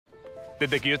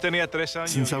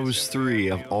Since I was 3,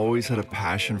 I've always had a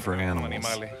passion for animals.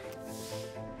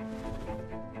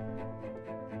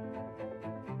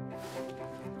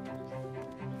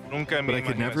 But I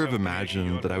could never have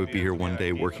imagined that I would be here one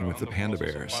day working with the panda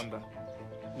bears.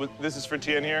 This is for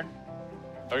Tian here.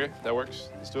 Okay, that works.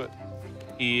 Let's do it.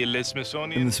 In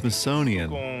the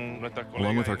Smithsonian,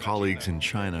 along with our colleagues in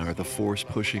China, are the force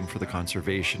pushing for the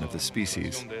conservation of the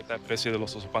species.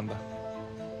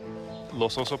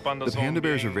 The panda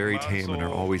bears are very tame and are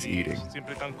always eating.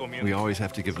 We always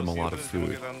have to give them a lot of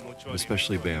food,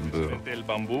 especially bamboo.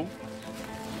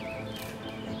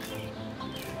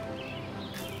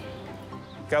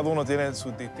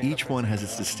 Each one has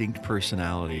its distinct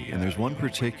personality, and there's one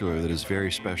particular that is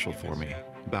very special for me,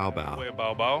 Bei Bei.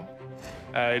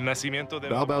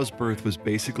 Bei Bai's birth was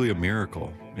basically a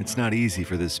miracle. It's not easy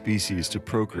for this species to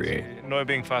procreate.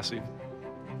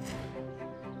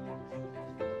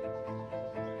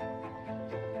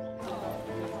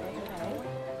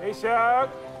 Hey, Shaq.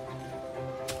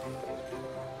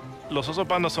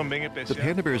 The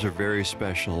panda bears are very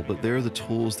special, but they're the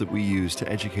tools that we use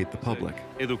to educate the public,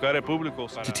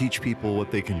 to teach people what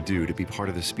they can do to be part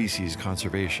of the species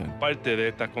conservation.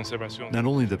 Not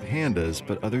only the pandas,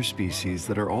 but other species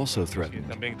that are also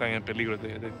threatened.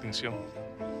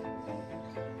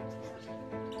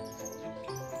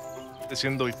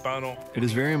 It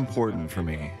is very important for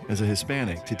me, as a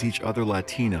Hispanic, to teach other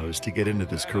Latinos to get into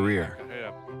this career.